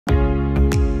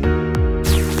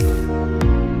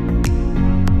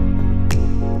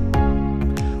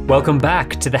Welcome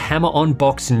back to the Hammer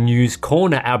Unboxed News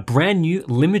Corner. Our brand new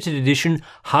limited edition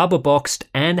Harbor Boxed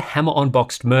and Hammer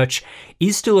Unboxed merch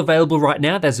is still available right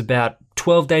now. There's about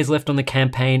 12 days left on the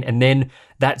campaign and then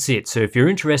that's it. So if you're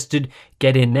interested,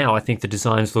 get in now. I think the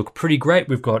designs look pretty great.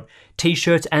 We've got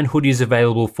t-shirts and hoodies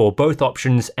available for both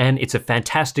options and it's a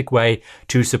fantastic way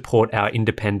to support our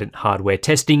independent hardware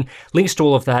testing. Links to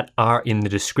all of that are in the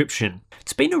description.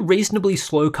 It's been a reasonably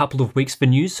slow couple of weeks for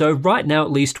news, so right now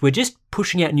at least we're just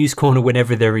pushing out News Corner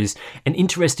whenever there is an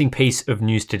interesting piece of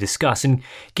news to discuss. And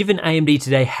given AMD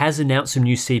today has announced some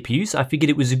new CPUs, I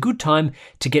figured it was a good time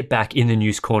to get back in the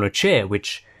News Corner chair,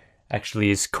 which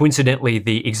actually is coincidentally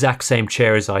the exact same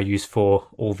chair as I use for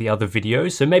all the other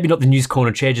videos. So maybe not the News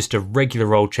Corner chair, just a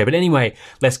regular old chair. But anyway,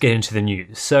 let's get into the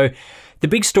news. So the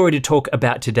big story to talk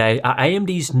about today are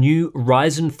AMD's new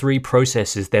Ryzen 3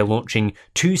 processors. They're launching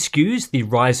two SKUs, the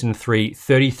Ryzen 3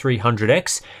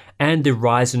 3300X and the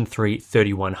Ryzen 3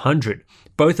 3100,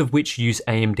 both of which use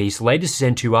AMD's latest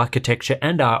Zen 2 architecture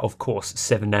and are, of course,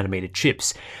 7nm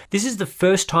chips. This is the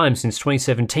first time since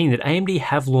 2017 that AMD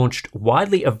have launched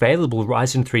widely available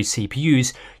Ryzen 3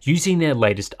 CPUs using their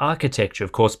latest architecture.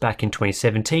 Of course, back in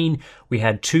 2017, we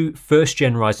had two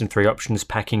first-gen Ryzen 3 options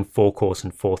packing 4 cores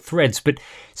and 4 threads, but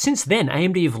since then,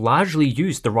 AMD have largely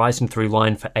used the Ryzen 3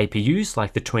 line for APUs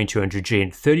like the 2200G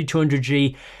and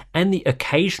 3200G, and the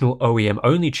occasional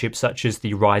OEM-only chips such as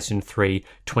the Ryzen 3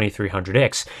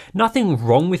 2300X. Nothing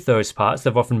wrong with those parts.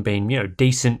 They've often been,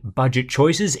 decent budget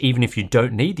choices, even if you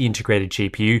don't need the integrated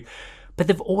GPU. But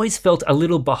they've always felt a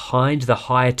little behind the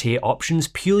higher tier options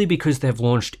purely because they've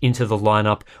launched into the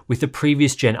lineup with the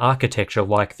previous gen architecture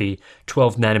like the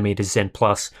 12nm Zen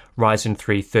Plus Ryzen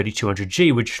 3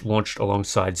 3200G, which launched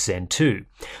alongside Zen 2.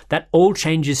 That all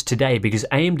changes today because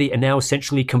AMD are now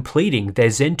essentially completing their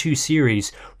Zen 2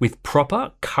 series with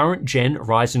proper current gen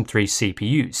Ryzen 3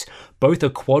 CPUs. Both are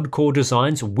quad-core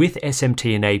designs with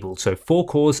SMT enabled, so 4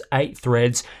 cores, 8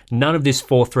 threads, none of this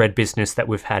 4-thread business that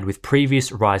we've had with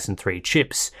previous Ryzen 3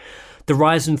 chips. The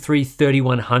Ryzen 3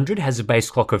 3100 has a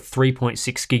base clock of 3.6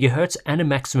 GHz and a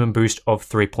maximum boost of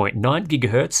 3.9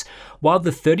 GHz, while the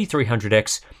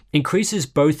 3300X increases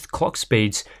both clock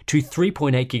speeds to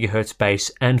 3.8 GHz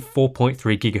base and 4.3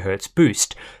 GHz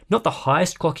boost. Not the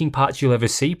highest clocking parts you'll ever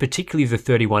see, particularly the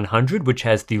 3100, which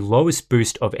has the lowest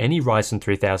boost of any Ryzen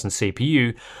 3000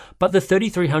 CPU, but the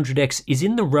 3300X is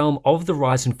in the realm of the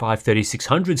Ryzen 5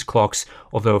 3600's clocks,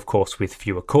 although of course with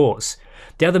fewer cores.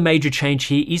 The other major change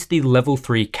here is the level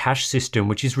 3 cache system,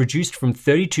 which is reduced from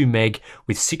 32 meg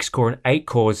with 6 core and 8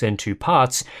 core Zen 2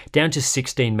 parts down to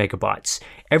 16 megabytes.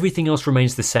 Everything else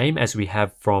remains the same as we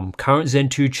have from current Zen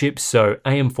 2 chips, so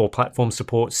AM4 platform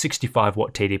support, 65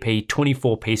 watt TDP,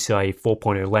 24 PCIe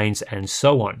 4.0 lanes, and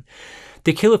so on.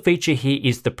 The killer feature here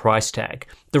is the price tag.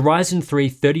 The Ryzen 3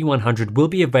 3100 will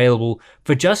be available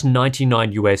for just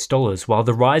 $99 US, while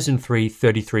the Ryzen 3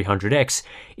 3300X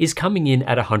is coming in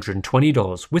at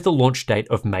 $120 with a launch date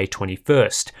of May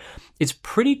 21st. It's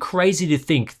pretty crazy to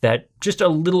think that just a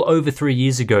little over 3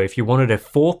 years ago, if you wanted a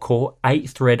 4-core,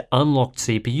 8-thread unlocked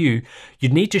CPU,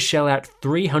 you'd need to shell out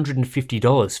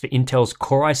 $350 for Intel's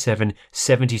Core i7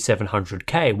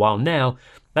 7700K, while now,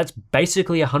 that's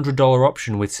basically a $100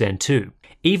 option with Zen 2.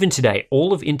 Even today,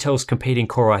 all of Intel's competing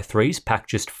Core i3s pack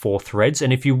just 4 threads,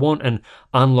 and if you want an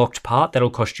unlocked part,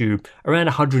 that'll cost you around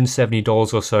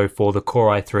 $170 or so for the Core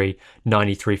i3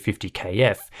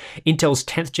 9350KF. Intel's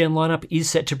 10th gen lineup is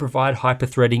set to provide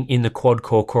hyper-threading in the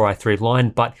quad-core Core i3 line,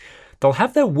 but they'll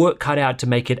have their work cut out to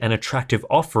make it an attractive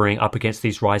offering up against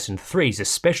these Ryzen 3s,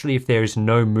 especially if there is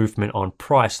no movement on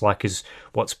price like is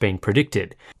what's being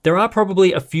predicted. There are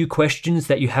probably a few questions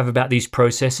that you have about these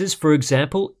processors. For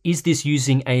example, is this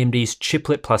using AMD's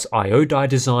chiplet plus IO die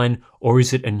design, or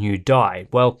is it a new die?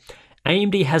 Well,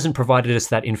 AMD hasn't provided us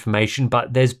that information,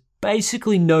 but there's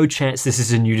basically no chance this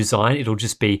is a new design. It'll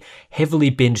just be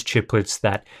heavily binned chiplets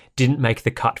that didn't make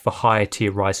the cut for higher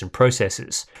tier Ryzen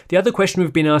processors. The other question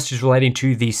we've been asked is relating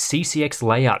to the CCX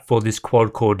layout for this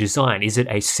quad-core design. Is it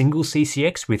a single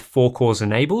CCX with 4 cores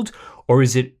enabled, or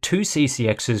is it 2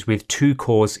 CCXs with 2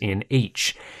 cores in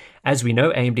each? As we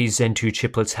know, AMD's Zen 2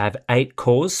 chiplets have 8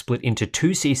 cores split into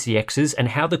 2 CCXs, and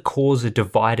how the cores are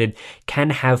divided can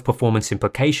have performance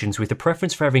implications, with a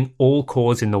preference for having all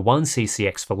cores in the one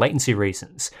CCX for latency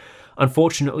reasons.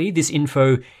 Unfortunately, this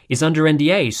info is under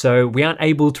NDA, so we aren't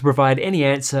able to provide any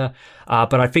answer,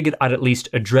 but I figured I'd at least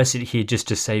address it here just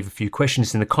to save a few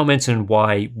questions in the comments and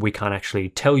why we can't actually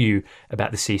tell you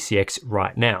about the CCX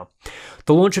right now.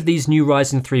 The launch of these new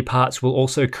Ryzen 3 parts will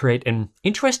also create an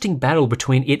interesting battle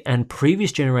between it and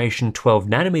previous generation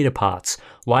 12nm parts,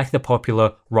 like the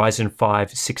popular Ryzen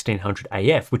 5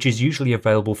 1600AF, which is usually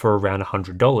available for around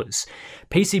 $100.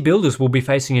 PC builders will be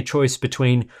facing a choice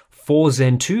between 4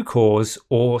 Zen 2 cores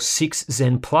or 6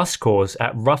 Zen Plus cores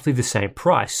at roughly the same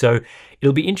price, so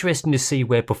it'll be interesting to see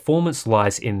where performance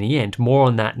lies in the end. More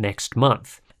on that next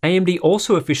month. AMD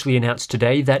also officially announced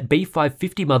today that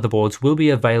B550 motherboards will be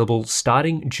available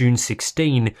starting June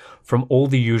 16 from all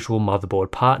the usual motherboard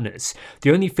partners.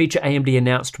 The only feature AMD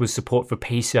announced was support for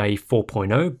PCIe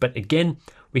 4.0, but again,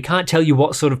 we can't tell you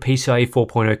what sort of PCIe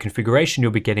 4.0 configuration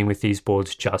you'll be getting with these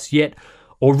boards just yet,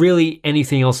 or really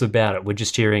anything else about it. We're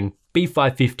just hearing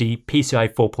B550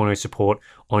 PCIe 4.0 support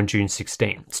on June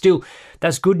 16. Still,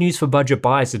 that's good news for budget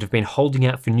buyers that have been holding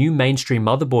out for new mainstream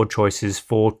motherboard choices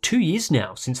for 2 years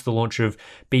now, since the launch of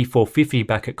B450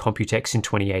 back at Computex in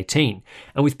 2018.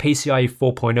 And with PCIe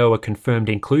 4.0 a confirmed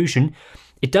inclusion,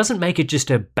 it doesn't make it just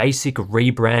a basic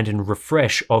rebrand and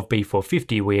refresh of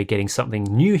B450. We are getting something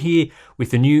new here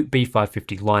with the new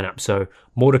B550 lineup, so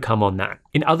more to come on that.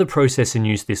 In other processor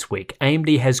news this week,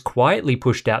 AMD has quietly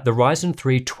pushed out the Ryzen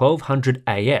 3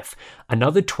 1200AF,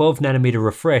 another 12nm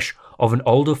refresh of an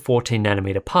older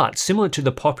 14nm part, similar to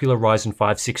the popular Ryzen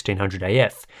 5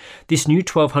 1600AF. This new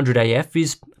 1200AF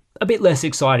is a bit less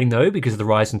exciting though, because the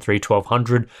Ryzen 3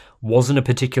 1200 wasn't a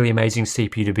particularly amazing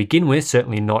CPU to begin with,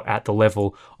 certainly not at the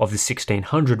level of the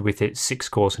 1600 with its 6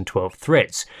 cores and 12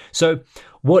 threads. So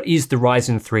what is the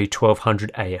Ryzen 3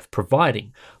 1200AF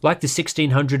providing? Like the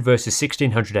 1600 versus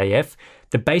 1600AF,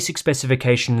 the basic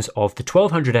specifications of the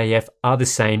 1200AF are the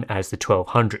same as the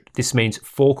 1200. This means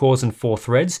 4 cores and 4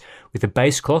 threads with a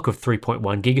base clock of 3.1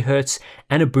 GHz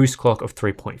and a boost clock of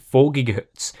 3.4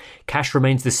 GHz. Cache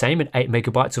remains the same at 8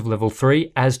 MB of level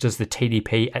 3, as does the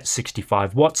TDP at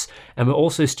 65 watts, and we're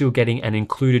also still getting an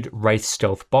included Wraith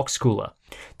Stealth box cooler.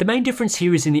 The main difference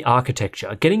here is in the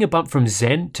architecture. Getting a bump from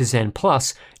Zen to Zen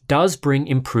Plus does bring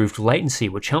improved latency,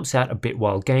 which helps out a bit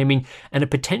while gaming, and a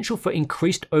potential for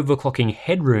increased overclocking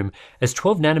headroom, as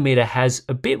 12nm has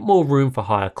a bit more room for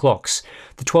higher clocks.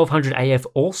 The 1200AF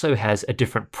also has a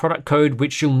different product code,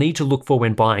 which you'll need to look for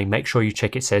when buying. Make sure you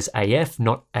check it says AF,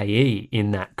 not AE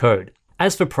in that code.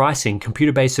 As for pricing,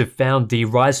 ComputerBase have found the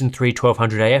Ryzen 3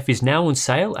 1200AF is now on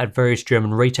sale at various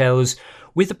German retailers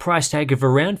with a price tag of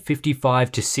around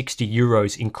 55 to 60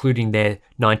 euros, including their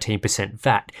 19%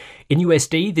 VAT. In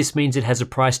USD, this means it has a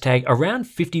price tag around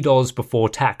 $50 before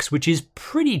tax, which is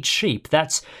pretty cheap.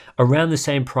 That's around the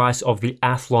same price of the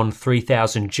Athlon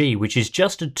 3000G, which is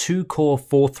just a 2-core,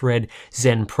 4-thread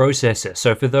Zen processor.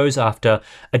 So for those after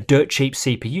a dirt cheap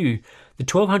CPU, the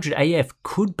 1200AF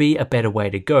could be a better way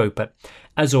to go, but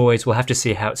as always, we'll have to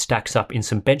see how it stacks up in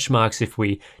some benchmarks if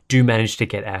we do manage to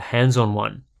get our hands on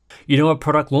one. You know, a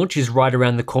product launch is right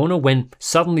around the corner when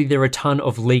suddenly there are a ton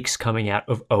of leaks coming out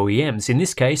of OEMs. In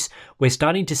this case, we're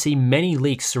starting to see many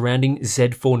leaks surrounding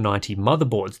Z490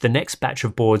 motherboards, the next batch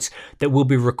of boards that will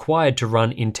be required to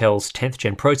run Intel's 10th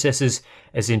gen processors,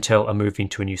 as Intel are moving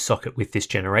to a new socket with this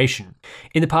generation.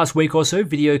 In the past week or so,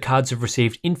 video cards have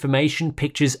received information,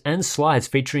 pictures, and slides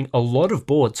featuring a lot of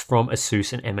boards from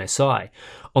ASUS and MSI.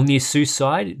 On the ASUS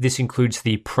side, this includes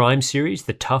the Prime series,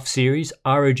 the Tough series,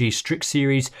 ROG Strix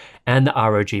series, and the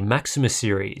ROG Maximus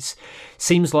series.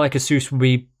 Seems like ASUS will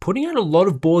be putting out a lot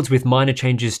of boards with minor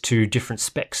changes to different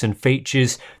specs and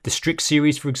features. The Strix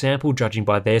series, for example, judging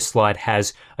by their slide,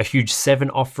 has a huge 7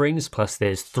 offerings, plus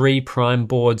there's 3 Prime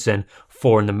boards and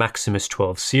 4 in the Maximus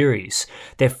 12 series.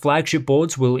 Their flagship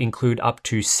boards will include up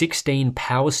to 16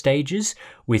 power stages,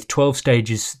 with 12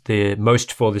 stages the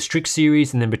most for the Strix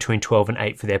series, and then between 12 and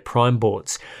 8 for their Prime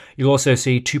boards. You'll also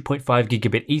see 2.5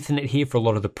 gigabit Ethernet here for a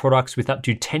lot of the products, with up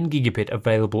to 10 gigabit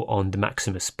available on the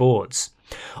Maximus boards.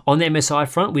 On the MSI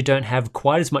front, we don't have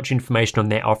quite as much information on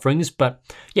their offerings, but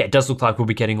yeah, it does look like we'll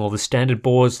be getting all the standard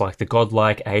boards like the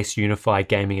Godlike, Ace, Unify,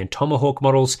 Gaming, and Tomahawk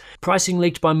models. Pricing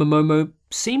leaked by Momomo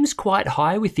seems quite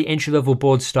high, with the entry-level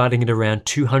board starting at around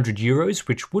 200 euros,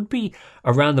 which would be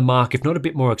around the mark, if not a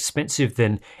bit more expensive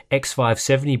than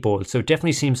X570 boards. So it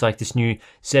definitely seems like this new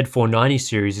Z490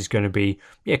 series is going to be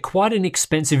quite an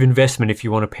expensive investment if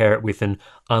you want to pair it with an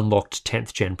unlocked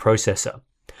 10th gen processor.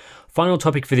 Final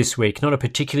topic for this week, not a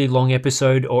particularly long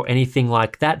episode or anything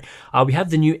like that. We have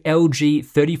the new LG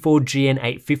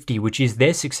 34GN850, which is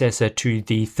their successor to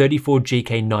the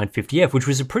 34GK950F, which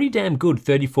was a pretty damn good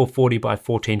 3440 by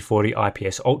 1440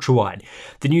 IPS ultrawide.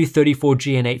 The new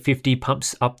 34GN850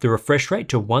 pumps up the refresh rate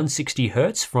to 160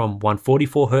 Hz from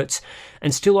 144 Hz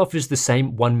and still offers the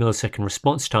same 1 millisecond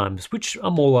response times, which are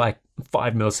more like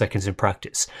 5 milliseconds in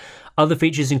practice. Other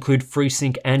features include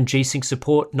FreeSync and G-Sync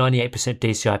support, 98%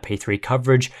 DCI-P3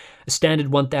 coverage, a standard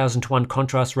 1000:1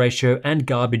 contrast ratio, and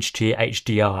garbage tier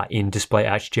HDR in Display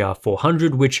HDR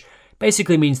 400, which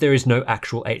basically means there is no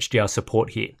actual HDR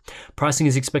support here. Pricing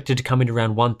is expected to come in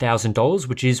around $1,000,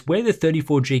 which is where the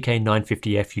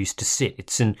 34GK950F used to sit.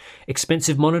 It's an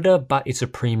expensive monitor, but it's a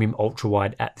premium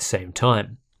ultrawide at the same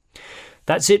time.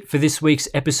 That's it for this week's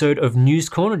episode of News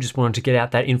Corner. Just wanted to get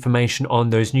out that information on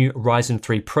those new Ryzen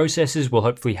 3 processors. We'll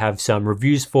hopefully have some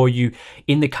reviews for you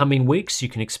in the coming weeks. You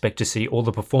can expect to see all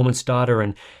the performance data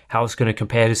and how it's going to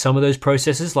compare to some of those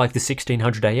processors like the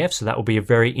 1600AF. So that will be a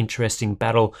very interesting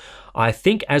battle, I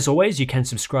think. As always, you can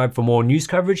subscribe for more news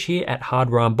coverage here at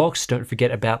Hardware Unboxed. Don't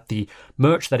forget about the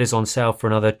merch that is on sale for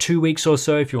another 2 weeks or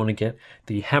so if you want to get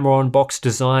the Hammer-On box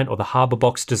design or the Harbor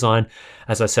box design.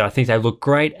 As I said, I think they look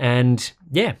great, and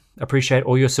yeah, appreciate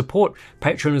all your support.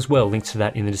 Patreon as well, links to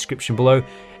that in the description below,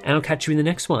 and I'll catch you in the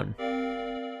next one.